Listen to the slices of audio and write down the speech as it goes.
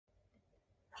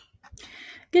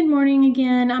Good morning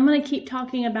again. I'm going to keep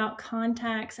talking about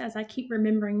contacts as I keep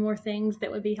remembering more things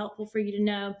that would be helpful for you to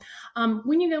know.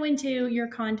 When you go into your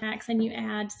contacts and you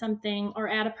add something or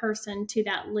add a person to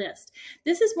that list,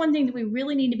 this is one thing that we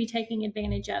really need to be taking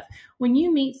advantage of. When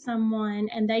you meet someone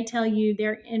and they tell you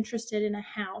they're interested in a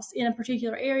house in a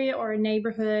particular area or a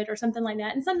neighborhood or something like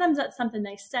that, and sometimes that's something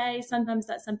they say, sometimes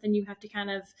that's something you have to kind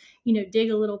of,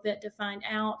 dig a little bit to find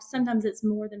out. Sometimes it's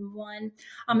more than one,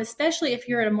 especially if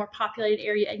you're in a more populated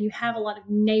area and you have a lot of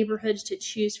neighborhoods to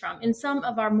choose from. In some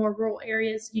of our more rural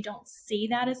areas, you don't see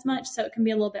that as much, so it can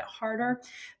be a little bit harder,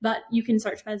 but you can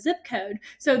search by zip code.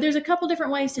 So there's a couple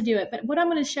different ways to do it, but what I'm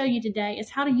going to show you today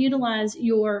is how to utilize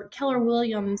your Keller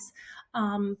Williams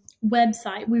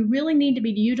website. We really need to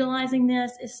be utilizing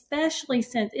this, especially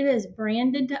since it is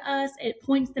branded to us. It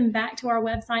points them back to our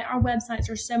website. Our websites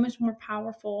are so much more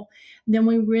powerful than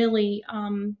we really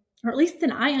or at least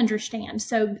than I understand.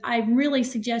 So I really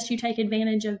suggest you take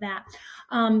advantage of that.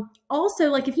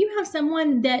 Also, like if you have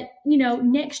someone that,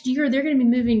 next year they're going to be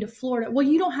moving to Florida, well,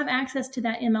 you don't have access to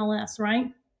that MLS,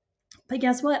 right? But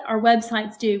guess what? Our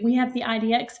websites do. We have the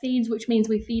IDX feeds, which means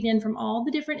we feed in from all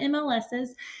the different MLSs.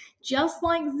 Just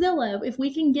like Zillow, if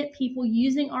we can get people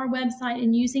using our website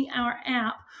and using our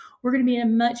app, we're going to be in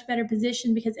a much better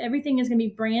position because everything is going to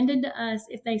be branded to us.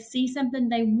 If they see something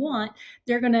they want,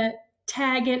 they're going to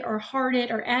tag it or heart it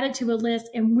or add it to a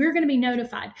list, and we're going to be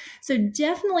notified. So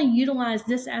definitely utilize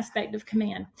this aspect of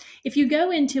command. If you go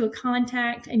into a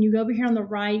contact and you go over here on the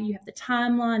right, you have the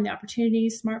timeline, the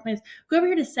opportunities, smart plans. Go over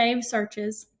here to save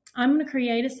searches. I'm going to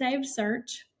create a saved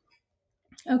search.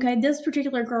 Okay, this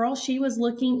particular girl, she was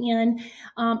looking in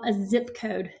a zip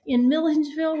code. In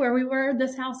Milledgeville, where we were,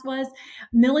 this house was,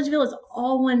 Milledgeville is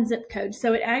all one zip code.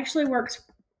 So it actually works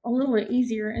a little bit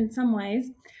easier in some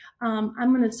ways. I'm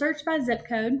going to search by zip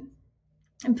code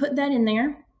and put that in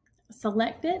there.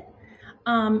 Select it.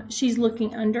 She's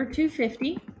looking under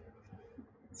 250.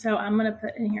 So I'm going to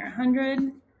put in here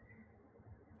 100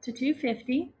 to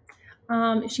 250.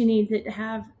 She needs it to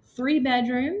have 3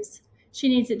 bedrooms. She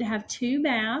needs it to have 2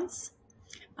 baths.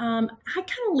 I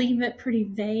kind of leave it pretty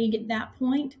vague at that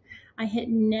point. I hit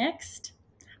next,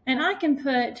 and I can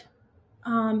put,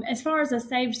 as far as a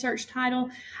saved search title,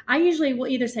 I usually will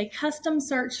either say custom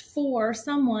search for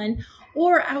someone,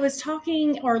 or I was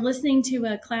talking or listening to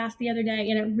a class the other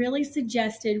day, and it really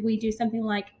suggested we do something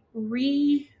like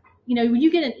when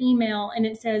you get an email and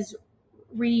it says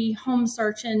home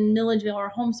search in Milledgeville or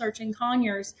home search in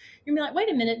Conyers, you're gonna be like, wait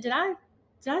a minute, did I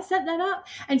set that up?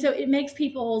 And so it makes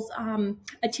people's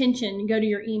attention go to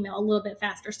your email a little bit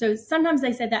faster. So sometimes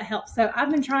they said that helps. So I've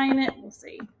been trying it. We'll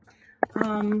see.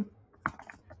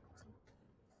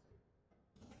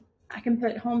 I can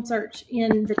put home search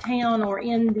in the town or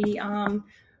in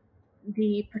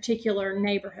the particular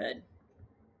neighborhood.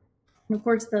 And of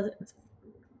course, the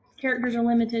characters are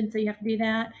limited, so you have to do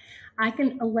that. I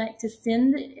can elect to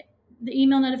send the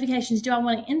email notifications. Do I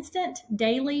want it instant,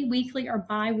 daily, weekly, or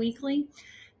bi-weekly?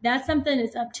 That's something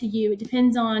that's up to you. It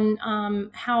depends on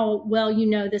how well you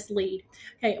know this lead.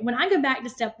 Okay, when I go back to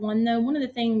step 1, though, one of the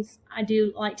things I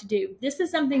do like to do, this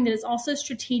is something that is also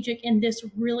strategic in this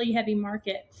really heavy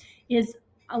market, is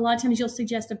a lot of times you'll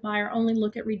suggest a buyer only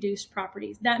look at reduced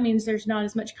properties. That means there's not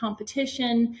as much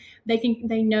competition.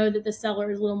 They know that the seller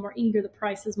is a little more eager, the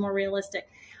price is more realistic.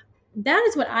 That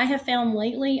is what I have found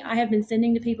lately. I have been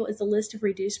sending to people is a list of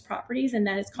reduced properties, and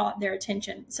that has caught their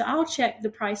attention. So I'll check the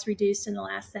price reduced in the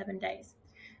last 7 days.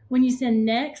 When you send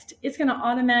next, it's going to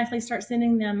automatically start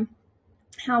sending them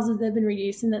houses that have been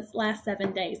reduced in the last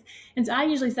 7 days. And so I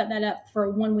usually set that up for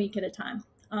 1 week at a time.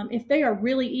 If they are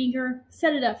really eager,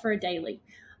 set it up for a daily,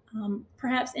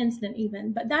 perhaps instant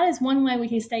even. But that is one way we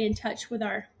can stay in touch with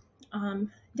our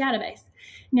database.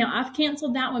 Now, I've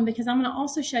canceled that one because I'm going to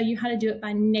also show you how to do it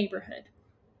by neighborhood.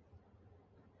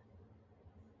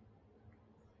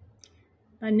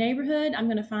 By neighborhood, I'm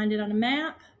going to find it on a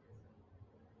map.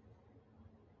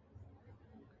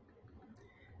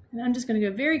 And I'm just going to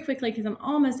go very quickly because I'm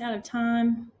almost out of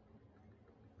time.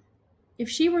 If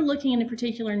she were looking in a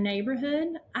particular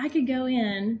neighborhood, I could go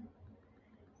in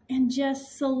and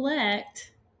just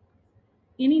select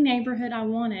any neighborhood I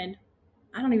wanted.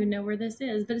 I don't even know where this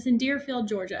is, but it's in Deerfield,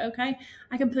 Georgia, okay?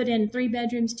 I can put in 3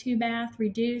 bedrooms, 2 bath,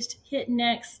 reduced, hit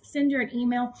next, send her an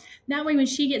email. That way when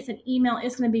she gets an email,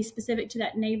 it's going to be specific to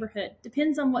that neighborhood.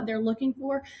 Depends on what they're looking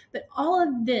for, but all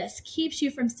of this keeps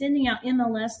you from sending out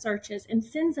MLS searches and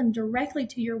sends them directly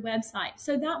to your website.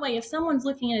 So that way, if someone's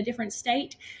looking in a different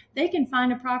state, they can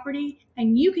find a property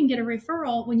and you can get a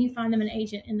referral when you find them an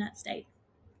agent in that state.